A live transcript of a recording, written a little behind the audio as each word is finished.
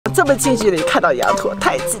这么近距离看到羊驼，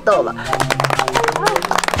太激动了。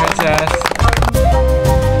看起来。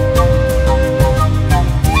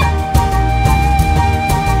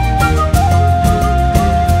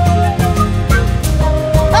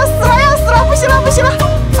不行了！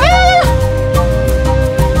哎呀！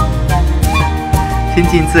亲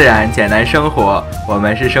近自然，简单生活。我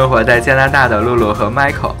们是生活在加拿大的露露和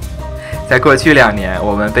Michael。在过去2年，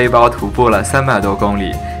我们背包徒步了300多公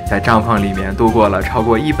里，在帐篷里面度过了超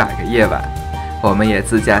过100个夜晚。我们也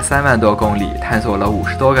自驾3万多公里，探索了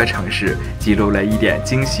50多个城市，记录了一点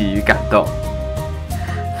惊喜与感动。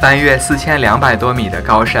翻越4200多米的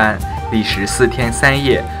高山，历时4天3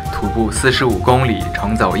夜，徒步45公里，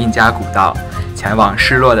重走印加古道，前往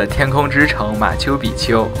失落的天空之城马丘比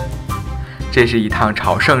丘。这是一趟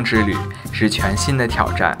朝圣之旅，是全新的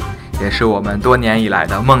挑战，也是我们多年以来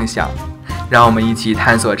的梦想。让我们一起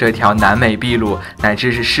探索这条南美秘鲁乃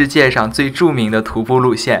至是世界上最著名的徒步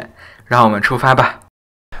路线。让我们出发吧。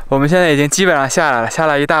我们现在已经基本上下来了，下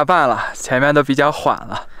来一大半了，前面都比较缓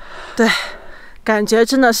了。对，感觉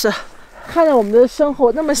真的是看着我们的身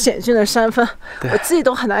后那么险峻的山峰，我自己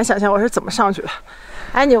都很难想象我是怎么上去的。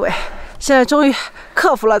Anyway， 现在终于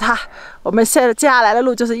克服了它，我们现在接下来的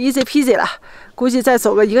路就是 easy peasy 了，估计再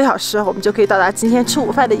走个1个小时，我们就可以到达今天吃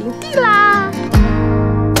午饭的营地啦。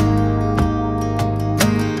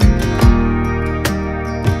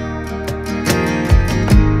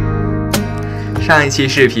上一期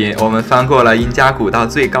视频，我们翻过了印加古道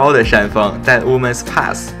最高的山峰 Dead Woman's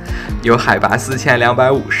Pass， 有海拔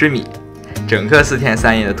4250米。整个4天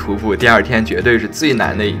3夜的徒步，第2天绝对是最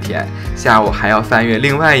难的一天。下午还要翻越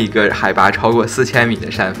另外一个海拔超过4000米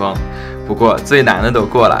的山峰，不过最难的都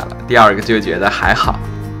过来了，第2个就觉得还好。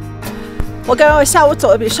我感觉我下午走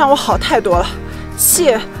的比上午好太多了，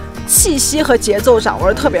气息和节奏掌握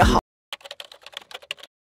的特别好。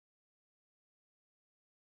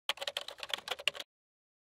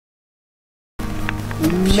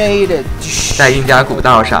在印加古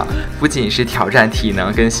道上，不仅是挑战体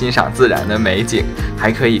能跟欣赏自然的美景，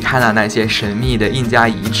还可以看到那些神秘的印加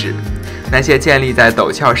遗址，那些建立在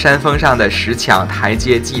陡峭山峰上的石墙、台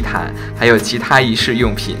阶、祭坛，还有其他仪式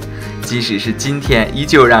用品，即使是今天依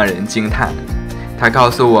旧让人惊叹。它告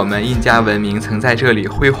诉我们，印加文明曾在这里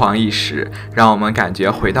辉煌一时，让我们感觉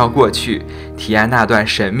回到过去，体验那段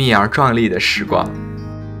神秘而壮丽的时光。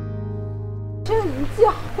这个遗迹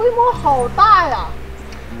规模好大呀！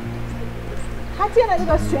它建在这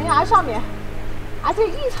个悬崖上面，而且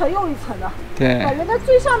一层又一层的。对，感觉在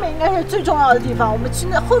最上面应该是最重要的地方。我们去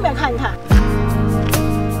那后面看一看。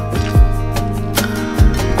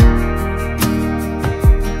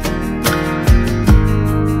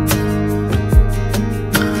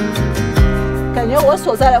感觉我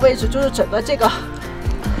所在的位置就是整个这个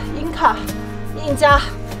印加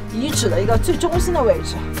遗址的一个最中心的位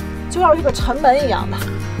置，就像一个城门一样的。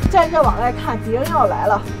站着往外看，敌人要来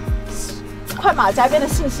了。快马加鞭的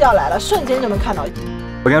信息要来了，瞬间就能看到。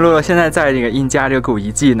我跟露露现在在这个印加这个古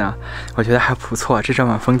遗迹呢，我觉得还不错，这地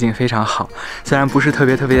方风景非常好。虽然不是特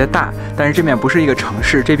别的大，但是这边不是一个城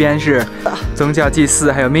市，这边是宗教祭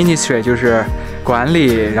祀，还有 ministry 就是管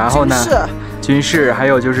理，然后呢军事，还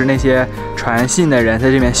有就是那些传信的人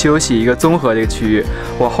在这边休息，一个综合的一个区域。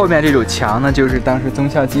我后面这堵墙呢，就是当时宗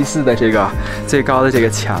教祭祀的这个最高的这个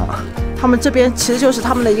墙。他们这边其实就是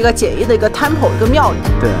他们的一个简易的一个 temple， 一个庙宇。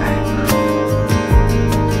对。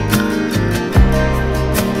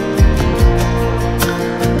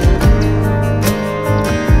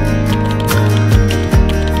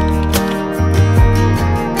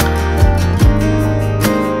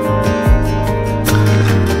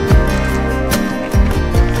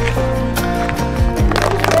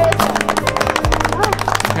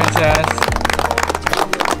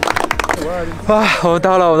哇，我们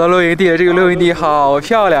到了我们的露营地了，这个露营地好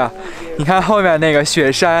漂亮，你看后面那个雪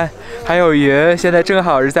山还有云，现在正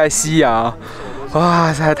好是在夕阳，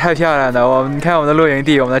哇塞，太漂亮了。你看我们的露营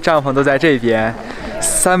地，我们的帐篷都在这边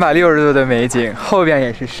，360度的美景，后边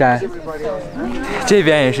也是山，这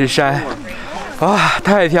边也是山，哇，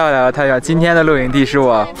太漂亮了，太漂亮。今天的露营地是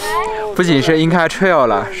我不仅是 Inca Trail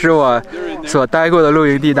了，是我所待过的露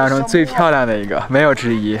营地当中最漂亮的一个，没有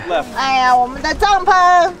之一。哎呀，我们的帐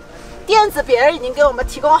篷垫子别人已经给我们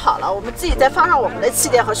提供好了，我们自己再放上我们的气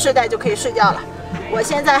垫和睡袋就可以睡觉了。我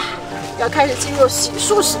现在要开始进入洗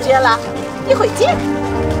漱时间了，一会见。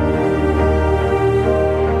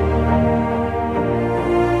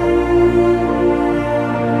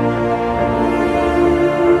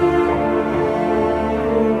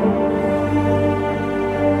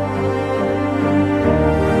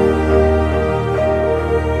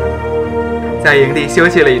在营地休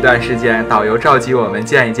息了一段时间，导游召集我们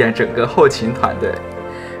见一见整个后勤团队。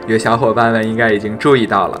有小伙伴们应该已经注意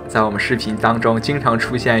到了，在我们视频当中经常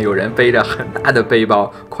出现有人背着很大的背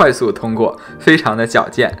包快速通过，非常的矫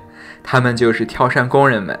健。他们就是挑山工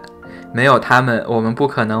人们，没有他们，我们不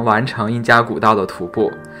可能完成印加古道的徒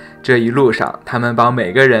步。这一路上，他们帮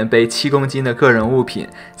每个人背7公斤的个人物品，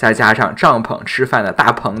再加上帐篷、吃饭的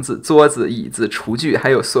大棚子、桌子、椅子、厨具，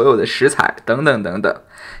还有所有的食材等等等等。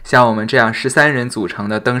像我们这样13人组成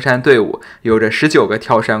的登山队伍，有着19个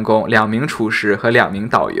挑山工、2名厨师和2名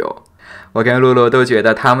导游。我跟露露都觉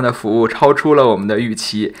得他们的服务超出了我们的预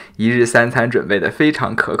期，一日3餐准备得非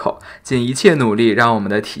常可口，尽一切努力让我们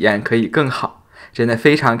的体验可以更好。真的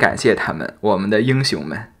非常感谢他们，我们的英雄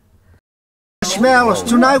们。Marshmallows.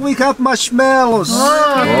 Tonight we have marshmallows.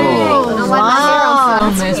 Wow.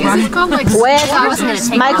 我也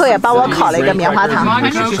，Michael 也帮我烤了一个棉花糖。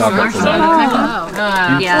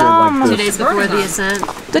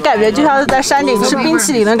这感觉就像是在山顶吃冰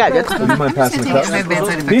淇淋的感觉。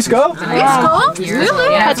Please go.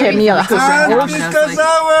 太甜蜜了。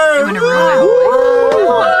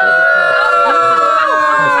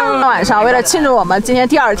晚上为了庆祝我们今天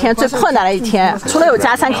第2天最困难的一天，除了有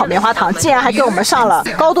加餐烤棉花糖，竟然还给我们上了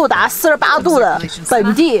高度达48度的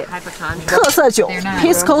本地特色酒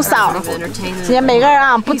Pisco Sour。今天每个人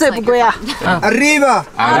啊不醉不归啊。Arriba.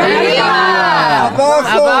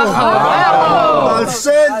 Abajo. Al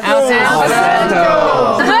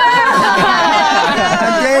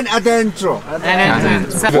centro.Adentro.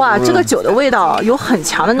 哇，这个酒的味道有很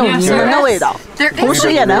强的那种柠檬的味道，同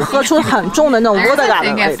时也能喝出很重的那种沃德嘎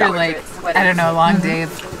的味道。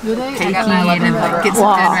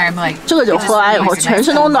哇，这个酒喝完以后全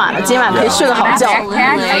身都暖了，今晚可以睡个好觉。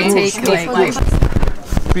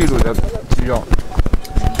秘鲁的鸡肉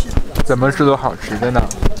怎么吃都好吃，真的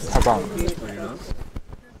太棒了。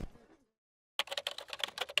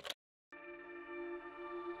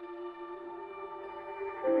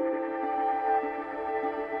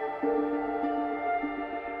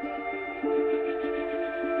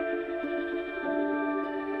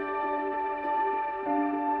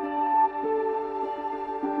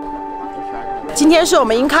今天是我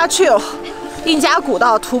们 Inca Trail 印加古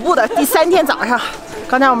道徒步的第3天早上。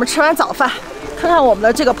刚才我们吃完早饭，看看我们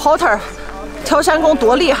的这个 Porter 挑山工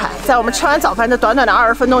多厉害，在我们吃完早饭这短短的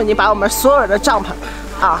20分钟，已经把我们所有人的帐篷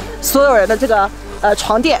啊，所有人的这个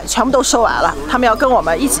床垫全部都收完了。他们要跟我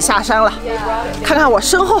们一起下山了。看看我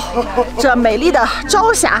身后这美丽的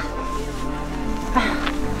朝霞。哎，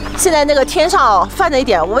现在那个天上泛着一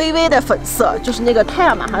点微微的粉色，就是那个太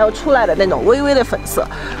阳马上要出来的那种微微的粉色，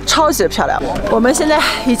超级漂亮。我们现在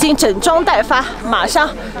已经整装待发，马上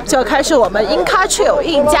就要开始我们 Inca Trail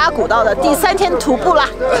印加古道的第3天徒步啦！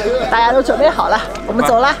大家都准备好了，我们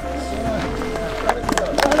走啦！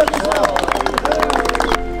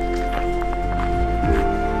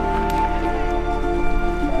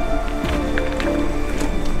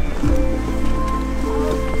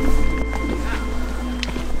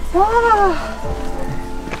哇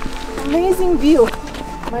 ，Amazing view！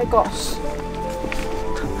 My gosh！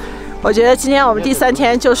 我觉得今天我们第3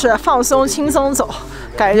天就是放松、轻松走，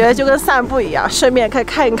感觉就跟散步一样，顺便可以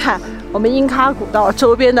看一看我们印加古道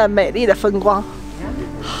周边的美丽的风光。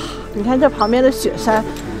你看这旁边的雪山，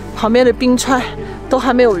旁边的冰川都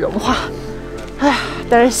还没有融化，哎，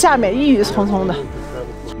但是下面郁郁葱葱的。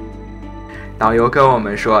导游跟我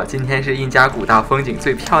们说，今天是印加古道风景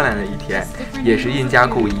最漂亮的一天，也是印加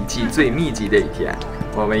古遗迹最密集的一天。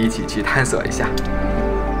我们一起去探索一下。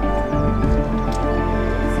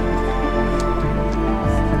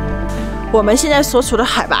我们现在所处的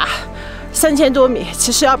海拔3000多米，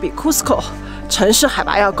其实要比 Cusco 城市海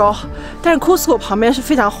拔要高，但是 Cusco 旁边是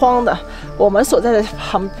非常荒的。我们所在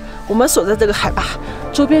这个海拔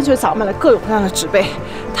周边就长满了各种各样的植被，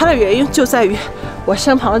它的原因就在于我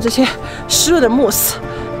身旁的这些湿润的慕斯，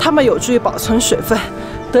它们有助于保存水分，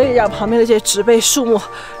得以让旁边的这些植被树木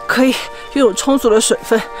可以拥有充足的水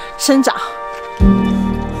分生长。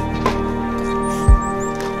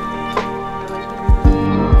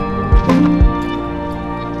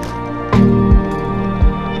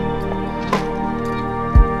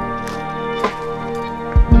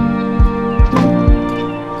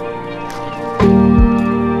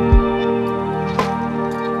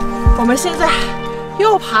我们现在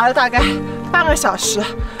又爬了大概半个小时，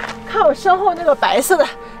看我身后那个白色的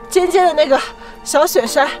尖尖的那个小雪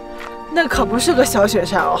山，那可不是个小雪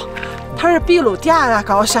山哦，它是秘鲁第2大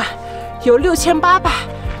高山，有6800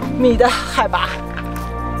米的海拔。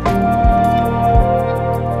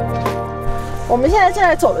我们现在正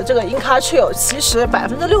在走的这个 Inca Trail， 其实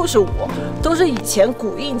65%都是以前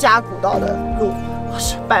古印加古道的路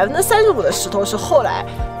，35%的石头是后来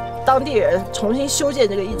当地人重新修建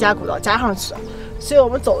这个印加古道加上去的。所以我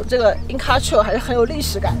们走这个 Inca Trail 还是很有历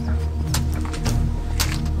史感的。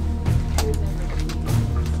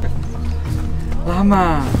拉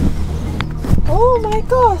玛 Oh my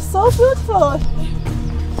god, so beautiful!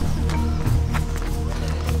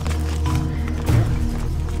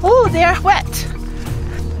 Oh, they are wet.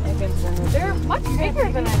 They're much bigger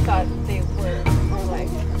than I thought they were. Like,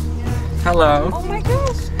 Hello. oh my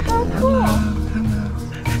gosh, how cool!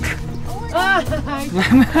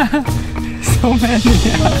 So many.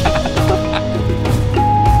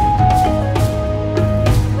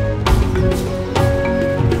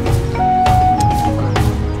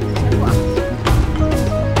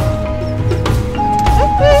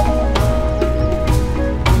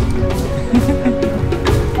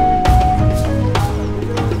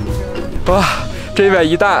 哇，这边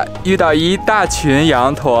遇到一大群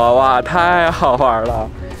羊驼，哇，太好玩了！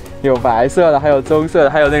有白色的，还有棕色的，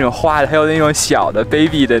还有那种花的，还有那种小的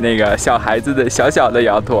baby 的那个小孩子的小的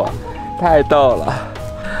羊驼，太逗了！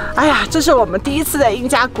哎呀，这是我们第一次在印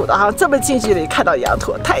加古道上这么近距离看到羊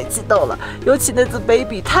驼，太激动了！尤其那只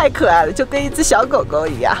baby 太可爱了，就跟一只小狗狗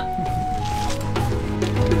一样。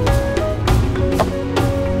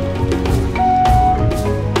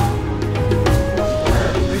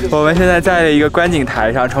我们现在在一个观景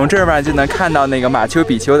台上，从这边就能看到那个马丘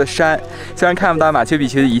比丘的山。虽然看不到马丘比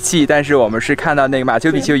丘的遗迹，但是我们是看到那个马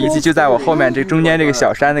丘比丘遗迹就在我后面这中间这个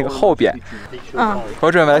小山那个后边。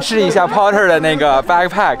我准备试一下 Porter 的那个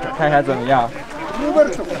backpack， 看看怎么样。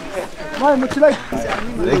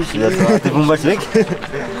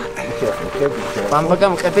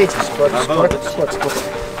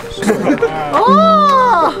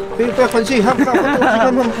哦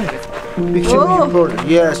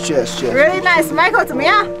Yes, yes, yes. Really nice, Michael 怎么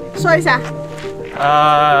样？说一下。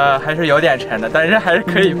还是有点沉的，但是还是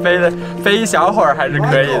可以飞的，飞一小会儿还是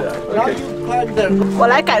可以的。我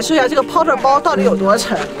来感受一下这个 Porter 包到底有多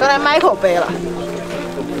沉。刚才 Michael 背了。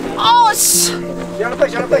哦西！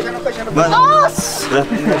哦西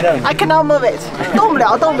 ！I cannot move it， 动不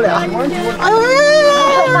了，动不了。哎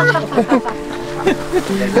呀！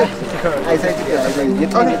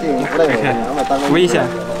危险！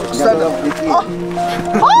哦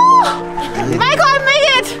 ，Michael I made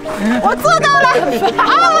it， 我做到了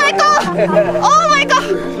 ！Oh my god！Oh my god！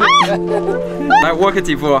 来 walk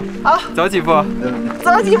几步？好，走几步？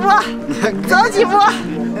走几步？走几步？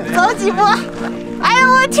走几步？哎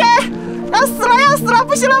呦我的天！要死了要死了！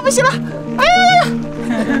不行了不行了！哎呀！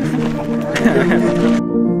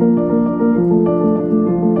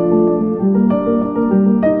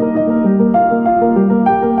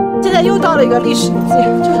现在又到了一个历史遗迹，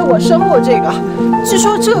就是我身后这个，据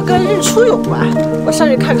说这个跟日出有关。我上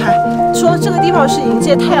去看看，说这个地方是迎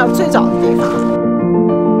接太阳最早的地方。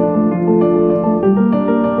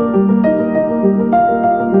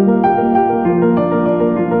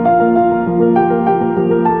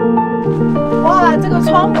哇，这个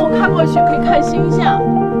窗户看过去可以看星象，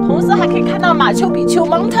同时还可以看到马丘比丘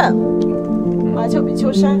Mountain。马丘比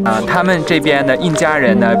丘山他们这边的印加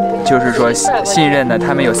人呢，就是说信任呢，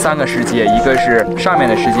他们有3个世界，一个是上面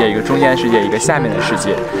的世界，一个中间世界，一个下面的世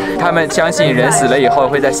界。他们相信人死了以后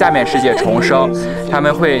会在下面世界重生，他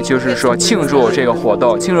们会就是说庆祝这个活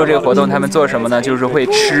动。庆祝这个活动，他们做什么呢？就是会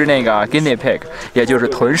吃那个 guinea pig， 也就是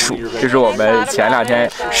豚鼠，就是我们前2天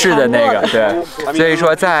试的那个。对，所以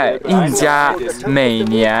说在印加每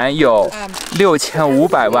年有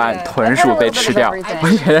6500万豚鼠被吃掉，我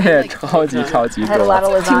觉得也超级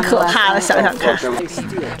多，挺可怕的，想想看。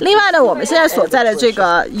另外呢，我们现在所在的这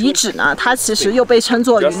个遗址呢，它其实又被称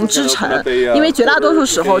作云之城，因为绝大多数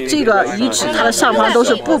时候这个遗址它的上方都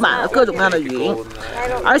是布满了各种各样的云，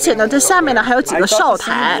而且呢，这下面呢还有几个哨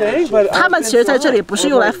台，他们其实在这里不是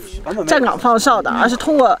用来站岗放哨的，而是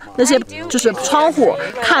通过那些就是窗户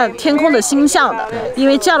看天空的星象的，因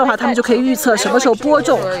为这样的话他们就可以预测什么时候播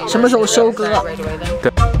种，什么时候收割。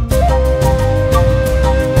对。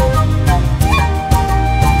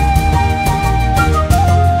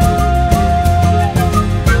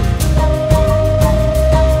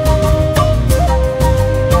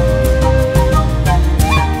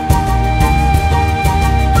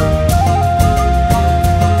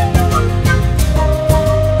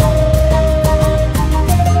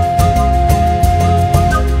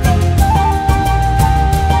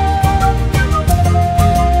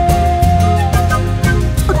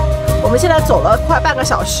我们现在走了快半个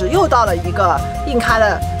小时，又到了一个印卡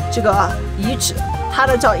的这个遗址，它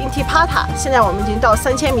呢叫 Intipata。现在我们已经到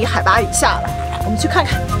3000米海拔以下了，我们去看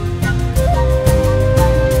看。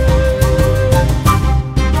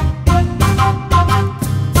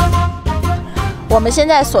我们现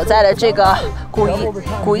在所在的这个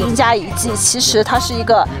古印加遗迹，其实它是一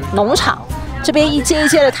个农场。这边一阶一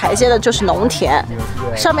阶的台阶呢，就是农田，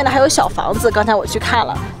上面呢还有小房子。刚才我去看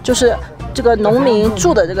了，就是这个农民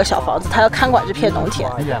住的这个小房子，他要看管这片农田。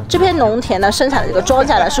这片农田呢，生产的这个庄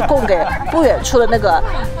稼呢，是供给不远处的那个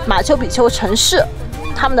马丘比丘城市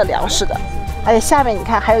他们的粮食的。而且下面你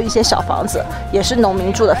看，还有一些小房子，也是农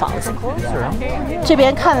民住的房子。这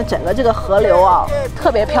边看的整个这个河流啊，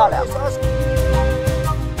特别漂亮。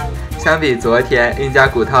相比昨天，印加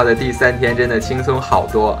古道的第3天真的轻松好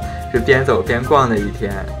多，是边走边逛的一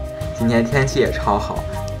天。今天天气也超好，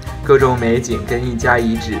各种美景跟印加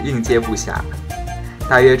遗址应接不暇。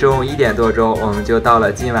大约中午1点多钟，我们就到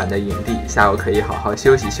了今晚的营地，下午可以好好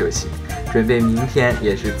休息休息，准备明天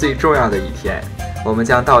也是最重要的一天。我们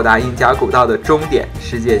将到达印加古道的终点，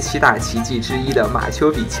世界7大奇迹之一的马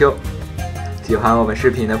丘比丘。喜欢我们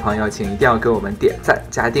视频的朋友，请一定要给我们点赞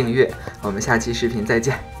加订阅。我们下期视频再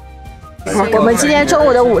见。我们今天中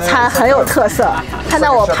午的午餐很有特色，看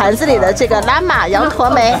到我盘子里的这个拉玛羊驼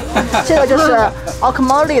梅，这个就是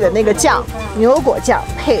guacamole 的那个酱，牛油果酱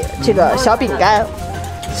配这个小饼干，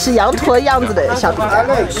是羊驼样子的小饼干。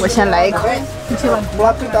我先来一口。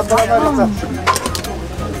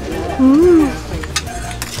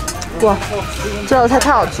哇，这道菜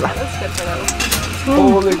太好吃了。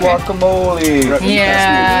Holy guacamole!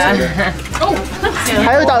 Yeah.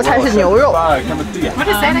 还有一道菜是牛肉。 What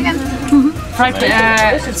is that again? Fried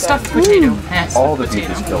stuffed potato. Yes. All the beef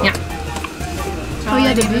is killer. Yeah. Oh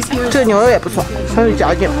yeah, the beef here. 这个牛肉也不错，很有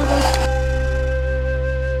嚼劲。